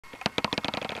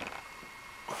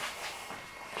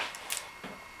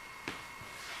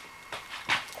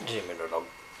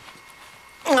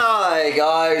Hi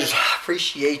guys,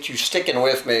 appreciate you sticking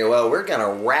with me. Well, we're going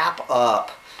to wrap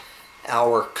up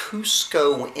our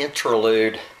Cusco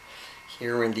Interlude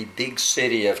here in the big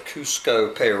city of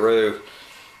Cusco, Peru,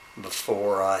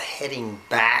 before heading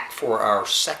back for our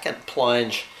second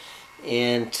plunge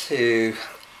into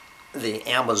the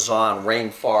Amazon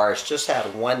rainforest. Just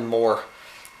had one more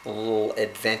little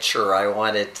adventure I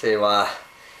wanted to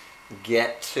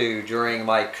get to during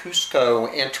my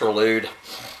Cusco Interlude.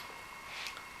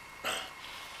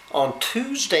 On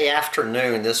Tuesday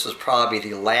afternoon, this was probably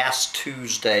the last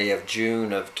Tuesday of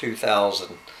June of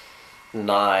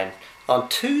 2009. On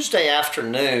Tuesday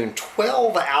afternoon,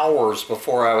 12 hours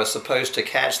before I was supposed to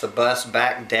catch the bus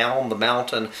back down the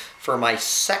mountain for my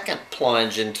second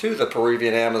plunge into the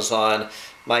Peruvian Amazon,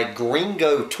 my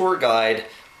Gringo tour guide,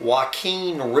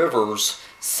 Joaquin Rivers,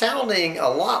 sounding a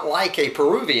lot like a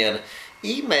Peruvian,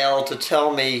 emailed to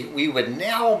tell me we would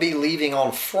now be leaving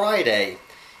on Friday.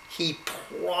 He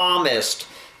promised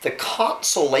the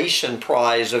consolation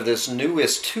prize of this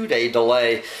newest two-day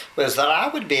delay was that I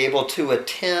would be able to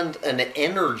attend an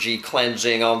energy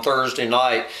cleansing on Thursday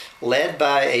night led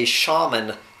by a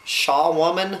shaman,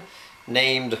 woman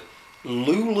named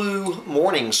Lulu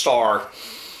Morningstar.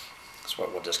 That's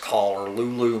what we'll just call her,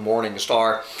 Lulu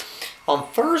Morningstar. On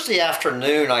Thursday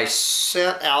afternoon, I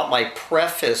sent out my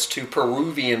preface to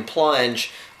Peruvian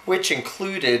Plunge, which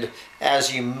included,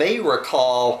 as you may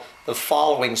recall, the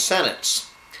following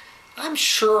sentence. I'm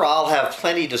sure I'll have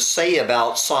plenty to say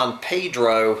about San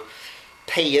Pedro,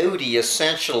 peyote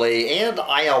essentially, and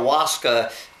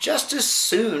ayahuasca just as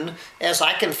soon as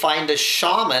I can find a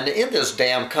shaman in this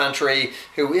damn country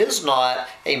who is not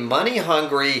a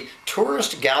money-hungry,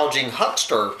 tourist-gouging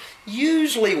huckster,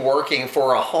 usually working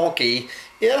for a honky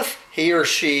if he or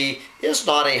she is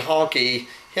not a honky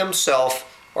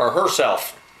himself or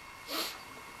herself.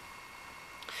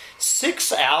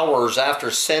 6 hours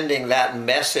after sending that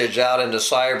message out into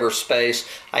cyberspace,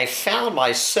 I found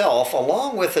myself,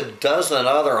 along with a dozen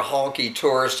other honky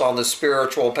tourists on the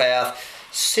spiritual path,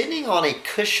 sitting on a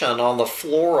cushion on the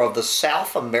floor of the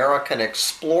South American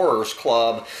Explorers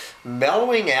Club,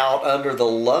 mellowing out under the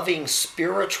loving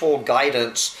spiritual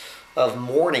guidance of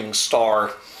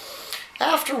Morningstar.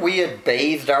 After we had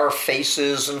bathed our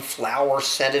faces in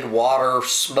flower-scented water,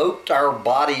 smoked our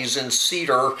bodies in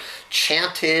cedar,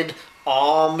 chanted,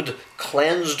 ommed,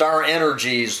 cleansed our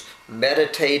energies,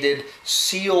 meditated,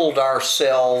 sealed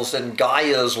ourselves in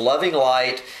Gaia's loving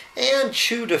light, and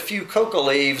chewed a few coca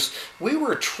leaves, we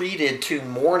were treated to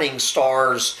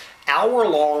Morningstar's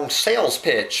hour-long sales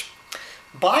pitch.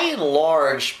 By and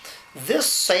large, this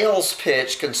sales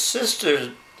pitch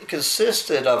consisted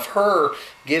of her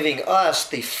giving us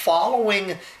the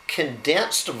following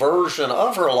condensed version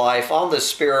of her life on the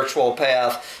spiritual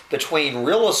path between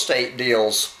real estate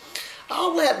deals.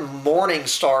 I'll let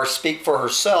Morningstar speak for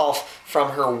herself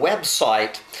from her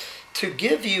website to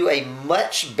give you a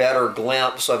much better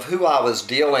glimpse of who I was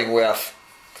dealing with.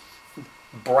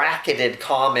 Bracketed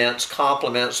comments,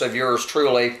 compliments of yours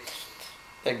truly.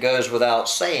 That goes without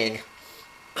saying.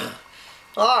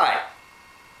 All right.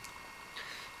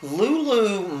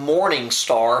 Lulu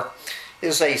Morningstar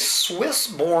is a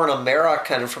Swiss-born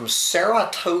American from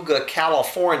Saratoga,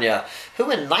 California, who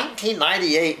in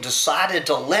 1998 decided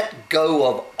to let go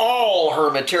of all her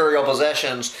material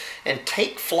possessions and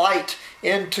take flight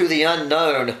into the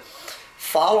unknown.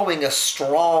 Following a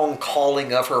strong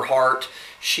calling of her heart,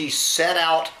 she set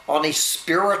out on a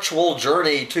spiritual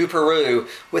journey to Peru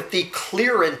with the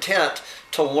clear intent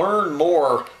to learn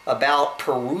more about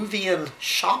Peruvian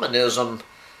shamanism.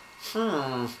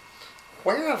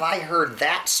 Where have I heard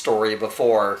that story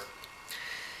before?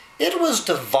 It was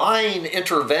divine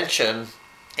intervention,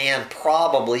 and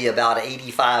probably about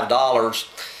 $85,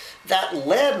 that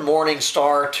led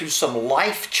Morningstar to some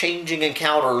life-changing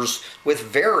encounters with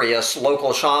various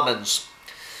local shamans.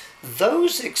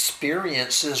 Those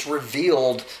experiences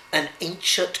revealed an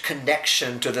ancient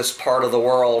connection to this part of the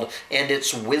world and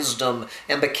its wisdom,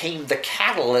 and became the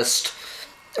catalyst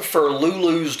for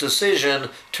Lulu's decision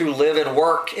to live and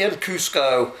work in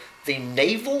Cusco, the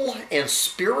naval and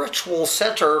spiritual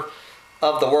center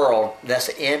of the world. That's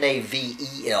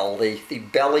N-A-V-E-L, the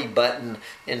belly button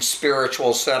and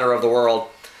spiritual center of the world.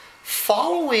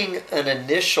 Following an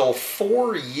initial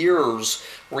 4 years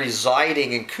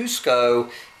residing in Cusco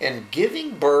and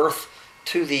giving birth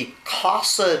to the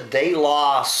Casa de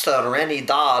la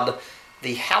Serenidad,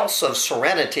 the House of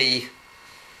Serenity,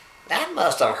 that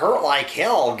must have hurt like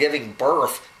hell, giving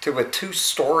birth to a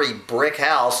 2-story brick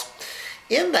house.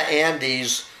 In the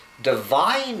Andes,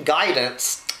 divine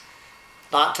guidance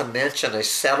not to mention a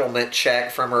settlement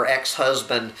check from her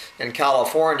ex-husband in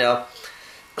California,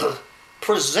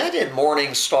 presented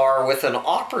Morningstar with an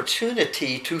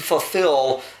opportunity to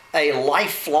fulfill a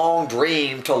lifelong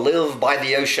dream to live by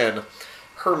the ocean.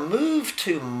 Her move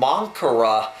to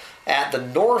Mancora at the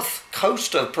north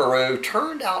coast of Peru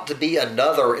turned out to be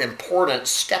another important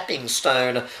stepping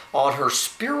stone on her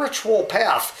spiritual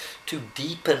path to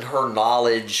deepen her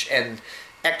knowledge and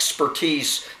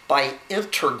expertise by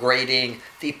integrating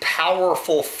the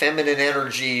powerful feminine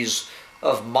energies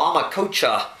of Mama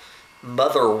Cocha,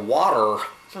 Mother Water,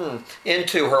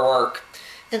 into her work.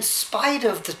 In spite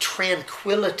of the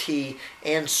tranquility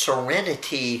and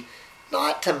serenity,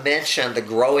 not to mention the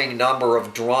growing number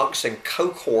of drunks and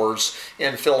coke whores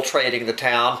infiltrating the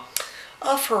town,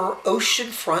 of her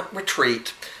oceanfront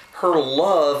retreat, her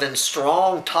love and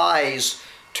strong ties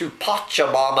to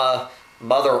Pachamama,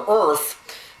 Mother Earth,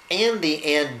 and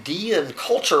the Andean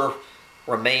culture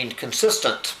remained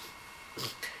consistent.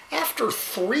 After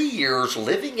 3 years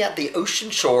living at the ocean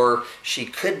shore, she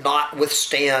could not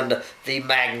withstand the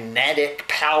magnetic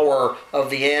power of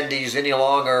the Andes any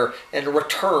longer and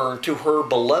returned to her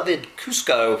beloved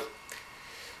Cusco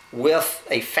with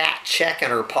a fat check in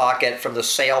her pocket from the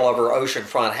sale of her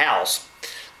oceanfront house.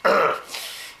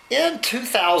 In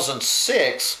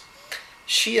 2006,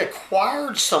 she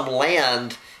acquired some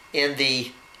land in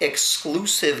the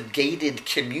exclusive gated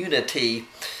community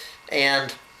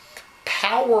and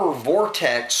power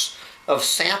vortex of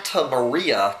Santa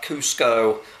Maria,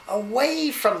 Cusco, away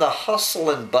from the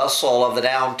hustle and bustle of the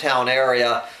downtown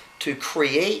area to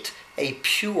create a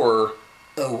pure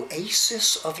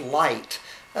oasis of light,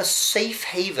 a safe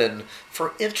haven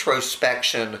for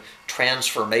introspection,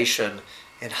 transformation,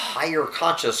 and higher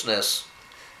consciousness,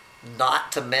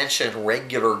 not to mention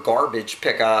regular garbage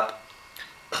pickup.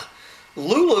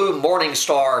 Lulu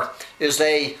Morningstar is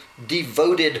a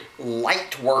devoted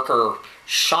light worker,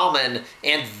 shaman,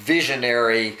 and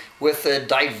visionary with a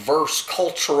diverse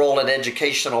cultural and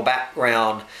educational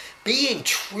background. Being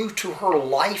true to her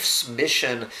life's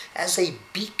mission as a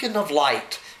beacon of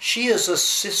light, she is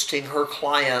assisting her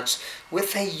clients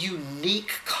with a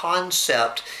unique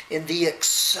concept in the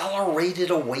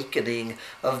accelerated awakening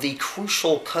of the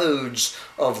crucial codes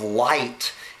of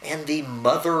light and the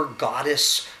mother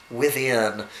goddess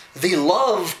within, the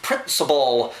love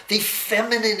principle, the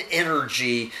feminine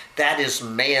energy that is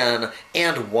man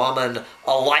and woman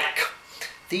alike.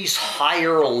 These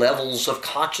higher levels of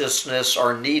consciousness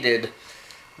are needed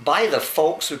by the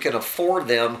folks who can afford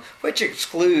them, which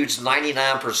excludes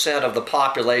 99% of the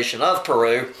population of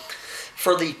Peru,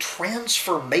 for the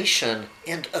transformation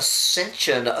and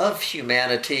ascension of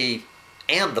humanity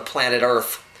and the planet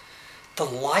Earth. The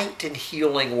light and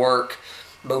healing work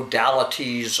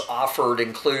modalities offered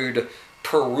include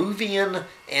Peruvian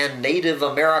and Native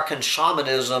American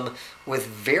shamanism with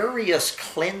various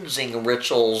cleansing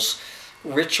rituals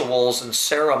and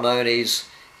ceremonies,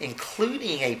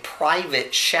 including a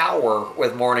private shower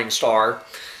with Morningstar,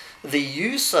 the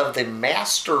use of the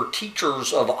master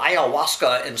teachers of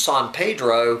ayahuasca in San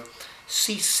Pedro,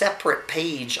 see separate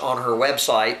page on her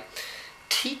website,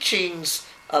 teachings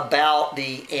about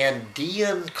the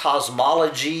Andean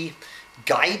cosmology,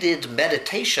 guided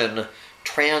meditation,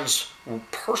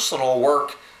 transpersonal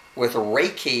work with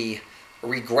Reiki,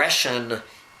 regression,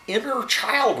 inner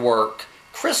child work,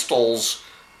 crystals,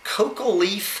 coca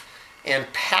leaf,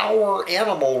 and power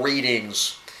animal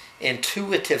readings,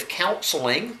 intuitive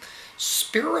counseling,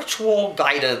 spiritual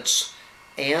guidance,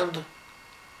 and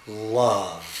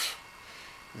love.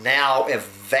 Now,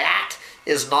 if that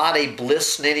is not a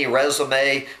Bliss Ninny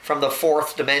resume from the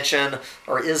fourth dimension,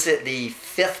 or is it the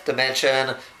fifth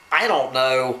dimension? I don't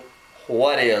know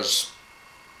what is.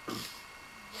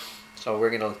 So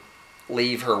we're going to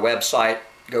leave her website,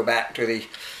 go back to the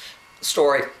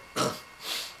story.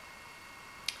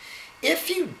 If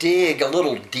you dig a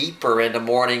little deeper into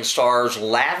Morningstar's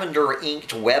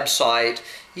lavender-inked website,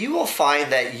 you will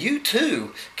find that you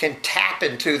too can tap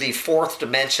into the fourth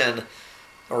dimension,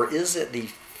 or is it the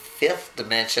fifth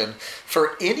dimension,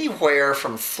 for anywhere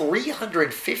from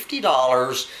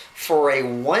 $350 for a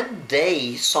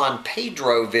one-day San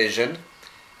Pedro vision,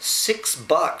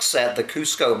 $6 at the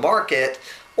Cusco market,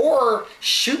 or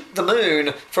shoot the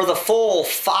moon for the full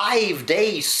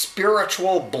 5-day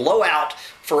spiritual blowout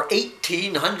for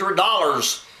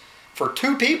 $1,800 for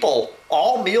 2 people,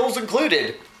 all meals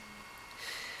included.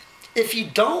 If you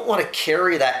don't want to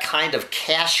carry that kind of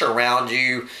cash around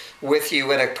you with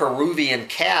you in a Peruvian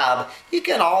cab, you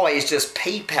can always just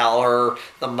PayPal her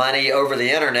the money over the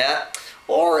internet,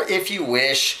 or if you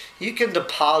wish, you can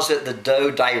deposit the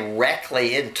dough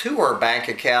directly into her bank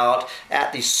account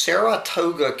at the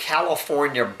Saratoga,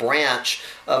 California branch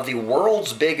of the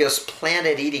world's biggest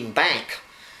planet-eating bank,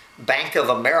 Bank of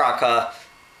America,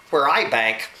 where I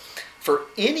bank. For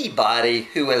anybody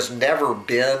who has never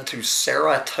been to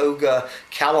Saratoga,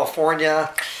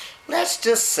 California, let's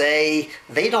just say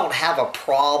they don't have a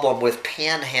problem with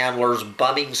panhandlers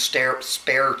bumming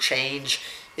spare change,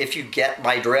 if you get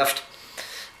my drift.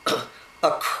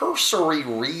 A cursory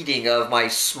reading of my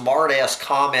smart-ass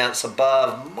comments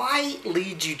above might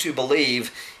lead you to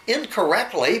believe,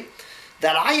 incorrectly,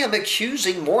 that I am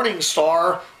accusing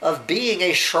Morningstar of being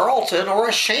a charlatan or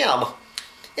a sham.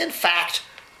 In fact,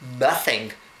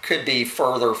 nothing could be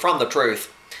further from the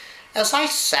truth. As I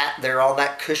sat there on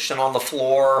that cushion on the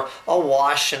floor,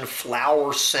 awash in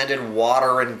flower-scented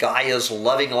water and Gaia's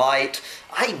loving light,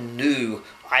 I knew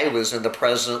I was in the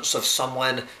presence of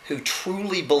someone who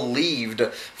truly believed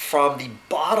from the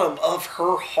bottom of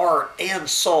her heart and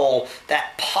soul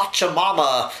that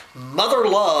Pachamama, Mother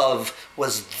Love,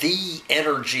 was the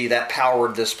energy that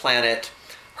powered this planet.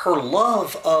 Her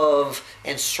love of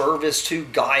and service to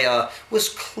Gaia was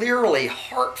clearly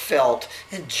heartfelt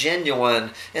and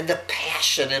genuine, and the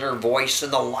passion in her voice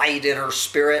and the light in her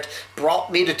spirit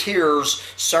brought me to tears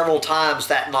several times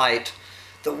that night.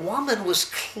 The woman was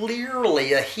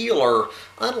clearly a healer,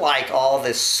 unlike all the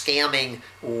scamming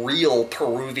real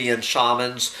Peruvian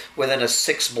shamans within a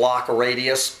 6-block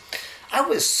radius. I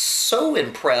was so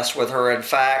impressed with her, in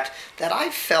fact, that I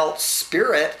felt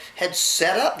Spirit had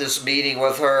set up this meeting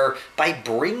with her by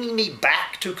bringing me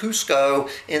back to Cusco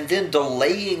and then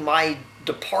delaying my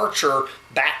departure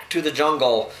back to the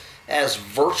jungle. As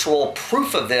virtual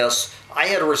proof of this, I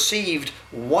had received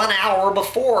 1 hour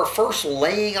before first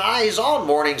laying eyes on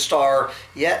Morningstar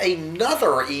yet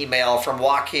another email from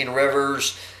Joaquin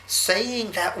Rivers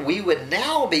saying that we would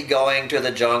now be going to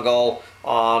the jungle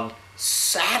on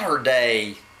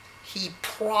Saturday. He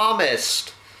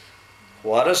promised.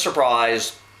 What a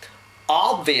surprise.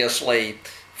 Obviously,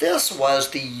 this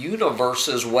was the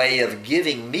universe's way of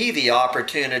giving me the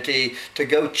opportunity to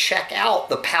go check out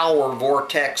the power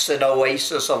vortex and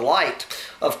oasis of light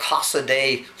of Casa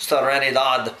de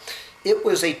Serenidad. It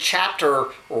was a chapter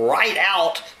right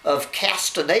out of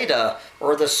Castaneda,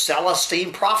 or the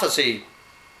Celestine Prophecy.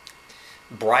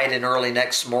 Bright and early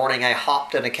next morning, I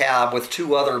hopped in a cab with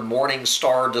 2 other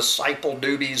Morningstar disciple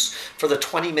newbies for the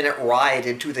 20-minute ride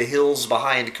into the hills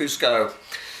behind Cusco.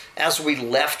 As we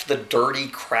left the dirty,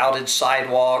 crowded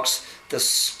sidewalks, the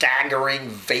staggering,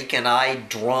 vacant-eyed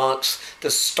drunks, the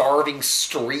starving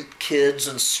street kids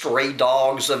and stray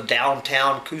dogs of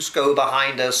downtown Cusco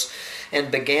behind us,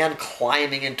 and began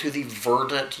climbing into the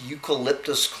verdant,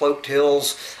 eucalyptus-cloaked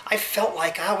hills, I felt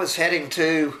like I was heading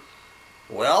to,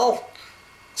 well,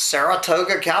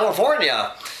 Saratoga,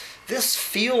 California. This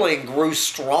feeling grew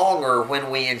stronger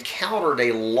when we encountered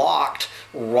a locked,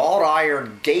 wrought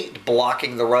iron gate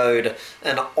blocking the road.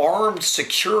 An armed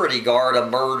security guard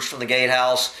emerged from the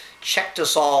gatehouse, checked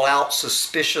us all out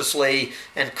suspiciously,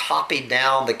 and copied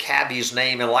down the cabbie's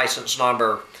name and license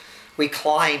number. We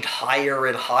climbed higher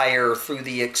and higher through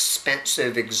the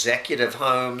expensive executive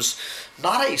homes.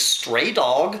 Not a stray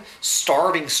dog,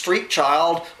 starving street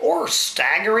child, or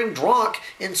staggering drunk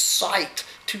in sight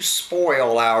to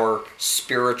spoil our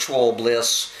spiritual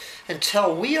bliss,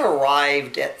 until we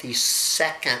arrived at the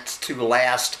second to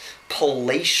last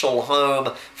palatial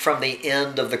home from the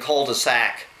end of the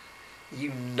cul-de-sac.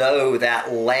 You know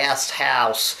that last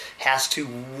house has to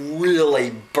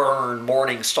really burn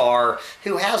Morningstar,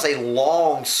 who has a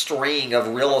long string of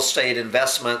real estate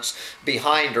investments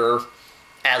behind her,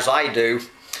 as I do.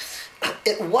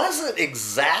 It wasn't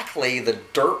exactly the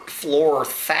dirt floor,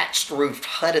 thatched roofed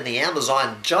hut in the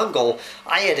Amazon jungle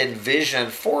I had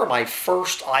envisioned for my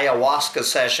first ayahuasca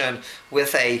session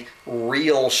with a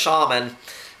real shaman.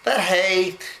 But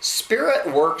hey,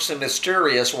 spirit works in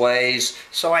mysterious ways,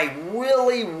 so I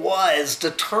really was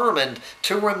determined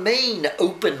to remain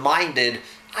open-minded.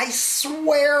 I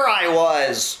swear I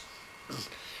was.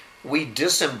 We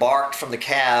disembarked from the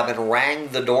cab and rang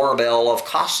the doorbell of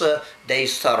Casa de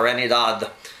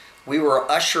Serenidad. We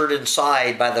were ushered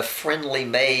inside by the friendly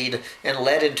maid and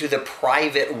led into the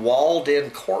private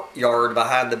walled-in courtyard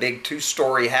behind the big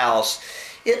 2-story house.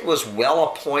 It was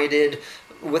well appointed,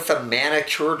 with a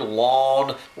manicured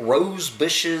lawn, rose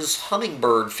bushes,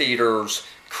 hummingbird feeders,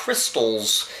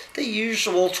 crystals, the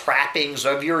usual trappings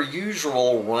of your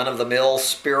usual run-of-the-mill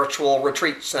spiritual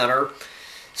retreat center.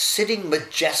 Sitting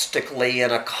majestically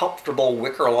in a comfortable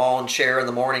wicker lawn chair in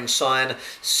the morning sun,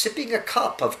 sipping a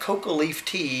cup of coca leaf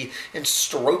tea and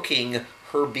stroking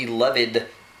her beloved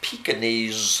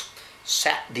Pekingese,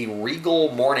 sat the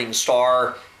regal Morning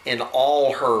Star in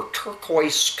all her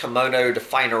turquoise kimonoed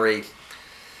finery.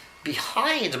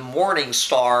 Behind Morning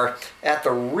Star, at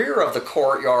the rear of the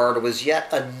courtyard, was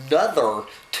yet another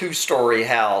two-story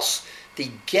house,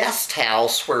 the guest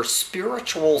house where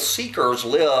spiritual seekers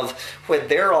live when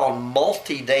they're on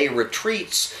multi-day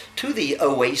retreats to the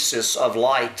oasis of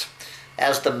light.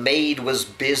 As the maid was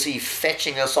busy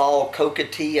fetching us all coca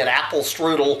tea and apple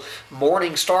strudel,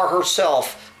 Morning Star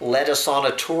herself led us on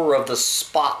a tour of the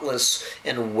spotless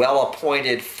and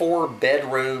well-appointed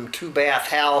 4-bedroom, 2-bath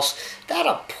house that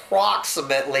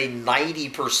approximately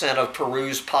 90% of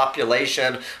Peru's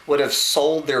population would have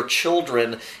sold their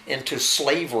children into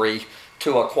slavery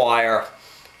to acquire.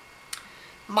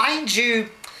 Mind you,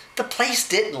 the place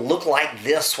didn't look like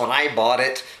this when I bought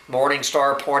it, Morning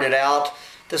Star pointed out.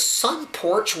 The sun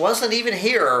porch wasn't even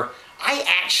here. I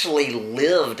actually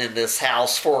lived in this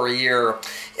house for a year.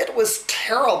 It was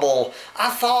terrible. I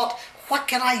thought, what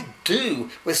can I do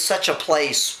with such a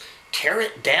place? Tear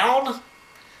it down?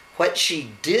 What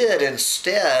she did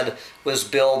instead was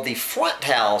build the front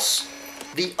house,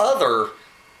 the other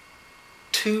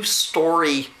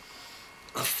 2-story,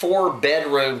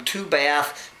 4-bedroom,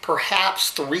 2-bath,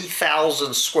 perhaps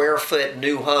 3,000 square foot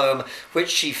new home, which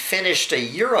she finished a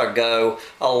year ago,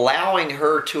 allowing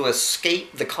her to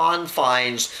escape the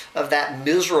confines of that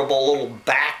miserable little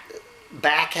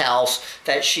back house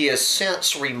that she has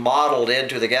since remodeled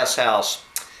into the guest house.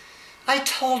 I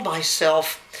told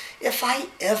myself, if I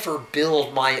ever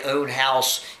build my own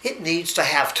house, it needs to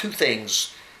have 2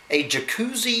 things, a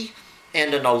jacuzzi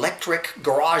and an electric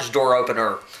garage door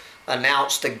opener,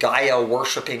 announced the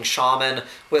Gaia-worshipping shaman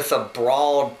with a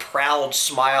broad, proud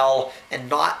smile and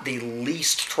not the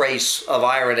least trace of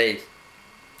irony.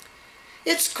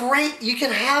 It's great you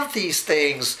can have these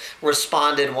things,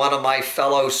 responded one of my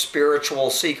fellow spiritual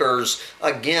seekers,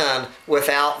 again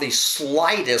without the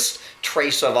slightest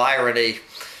trace of irony.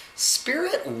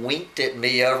 Spirit winked at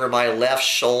me over my left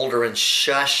shoulder and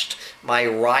shushed my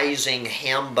rising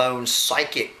ham-bone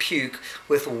psychic puke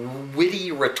with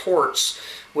witty retorts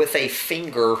with a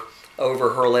finger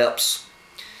over her lips.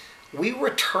 We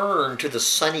returned to the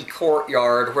sunny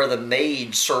courtyard where the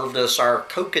maid served us our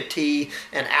coca tea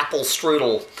and apple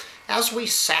strudel. As we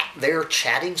sat there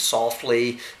chatting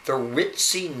softly, the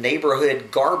ritzy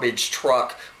neighborhood garbage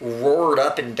truck roared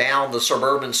up and down the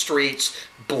suburban streets,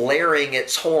 blaring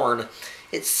its horn.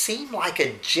 It seemed like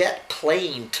a jet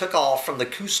plane took off from the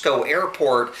Cusco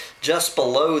airport just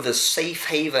below the safe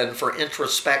haven for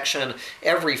introspection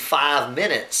every 5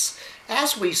 minutes.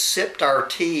 As we sipped our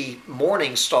tea,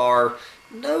 Morning Star,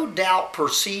 no doubt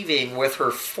perceiving with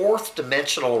her 4th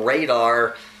dimensional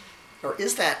radar, or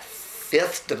is that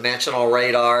 5th dimensional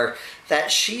radar, that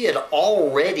she had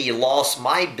already lost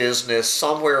my business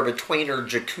somewhere between her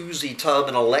jacuzzi tub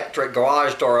and electric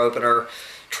garage door opener,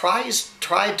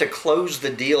 tried to close the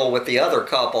deal with the other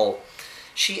couple.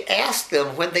 She asked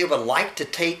them when they would like to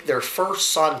take their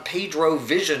first San Pedro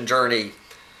vision journey.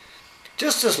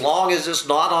 Just as long as it's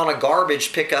not on a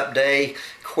garbage pickup day,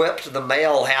 quipped the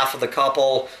male half of the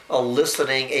couple,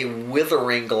 eliciting a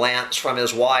withering glance from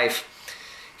his wife.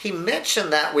 He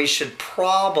mentioned that we should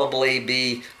probably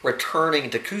be returning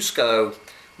to Cusco.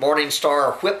 Morning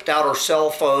Star whipped out her cell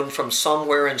phone from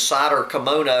somewhere inside her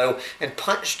kimono and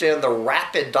punched in the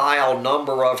rapid dial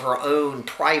number of her own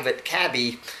private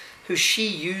cabbie, who she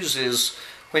uses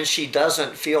when she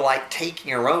doesn't feel like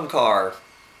taking her own car.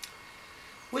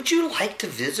 Would you like to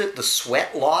visit the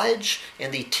sweat lodge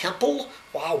and the temple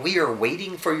while we are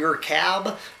waiting for your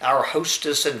cab? Our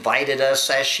hostess invited us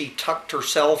as she tucked her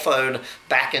cell phone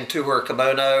back into her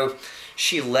kimono.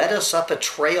 She led us up a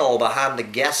trail behind the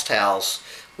guest house.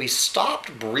 We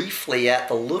stopped briefly at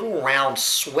the little round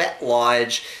sweat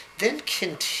lodge, then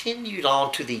continued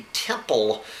on to the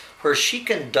temple where she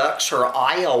conducts her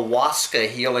ayahuasca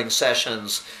healing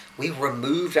sessions. We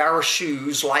removed our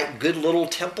shoes like good little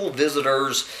temple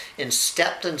visitors and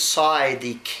stepped inside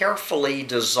the carefully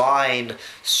designed,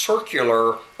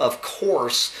 circular, of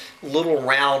course, little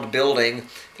round building.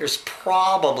 There's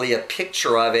probably a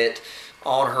picture of it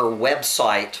on her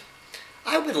website.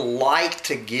 I would like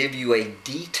to give you a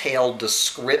detailed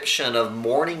description of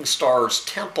Morning Star's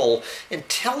temple and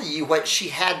tell you what she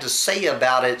had to say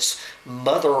about its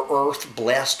Mother Earth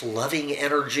blessed loving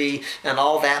energy and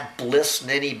all that bliss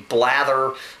ninny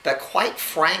blather, but quite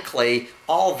frankly,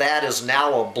 all that is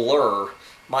now a blur.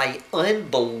 My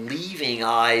unbelieving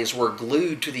eyes were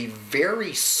glued to the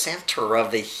very center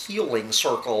of the healing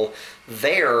circle.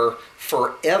 There,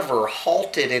 forever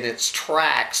halted in its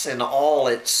tracks in all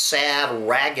its sad,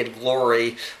 ragged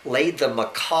glory, laid the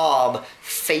macabre,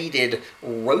 faded,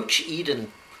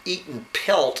 roach-eaten moth-eaten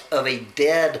pelt of a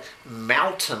dead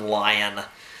mountain lion.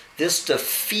 This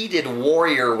defeated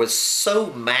warrior was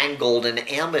so mangled and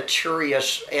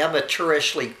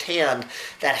amateurishly tanned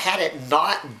that had it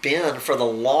not been for the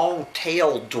long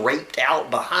tail draped out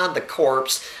behind the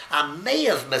corpse, I may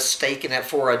have mistaken it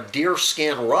for a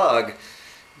deerskin rug.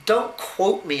 Don't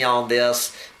quote me on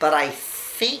this, but I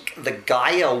think the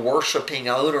Gaia-worshipping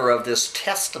owner of this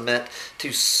testament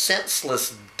to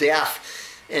senseless death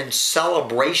in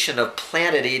celebration of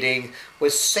planet eating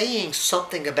was saying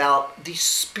something about the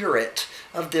spirit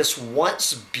of this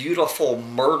once beautiful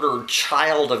murdered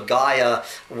child of Gaia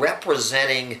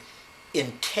representing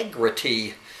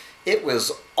integrity. It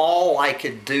was all I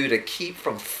could do to keep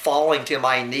from falling to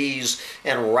my knees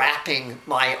and wrapping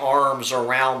my arms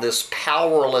around this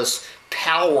powerless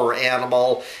power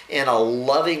animal in a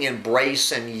loving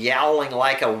embrace and yowling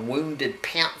like a wounded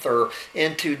panther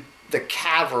into the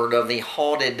cavern of the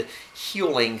haunted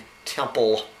healing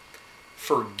temple.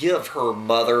 Forgive her,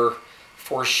 Mother,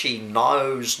 for she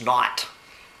knows not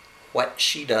what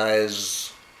she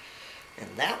does. And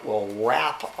that will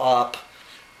wrap up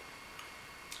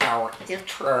our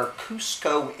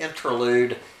Cusco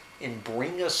interlude and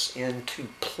bring us into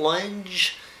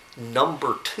Plunge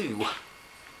number 2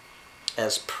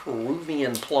 as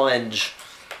Peruvian Plunge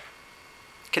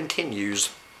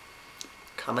continues.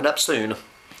 Coming up soon.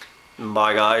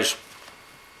 Bye, guys.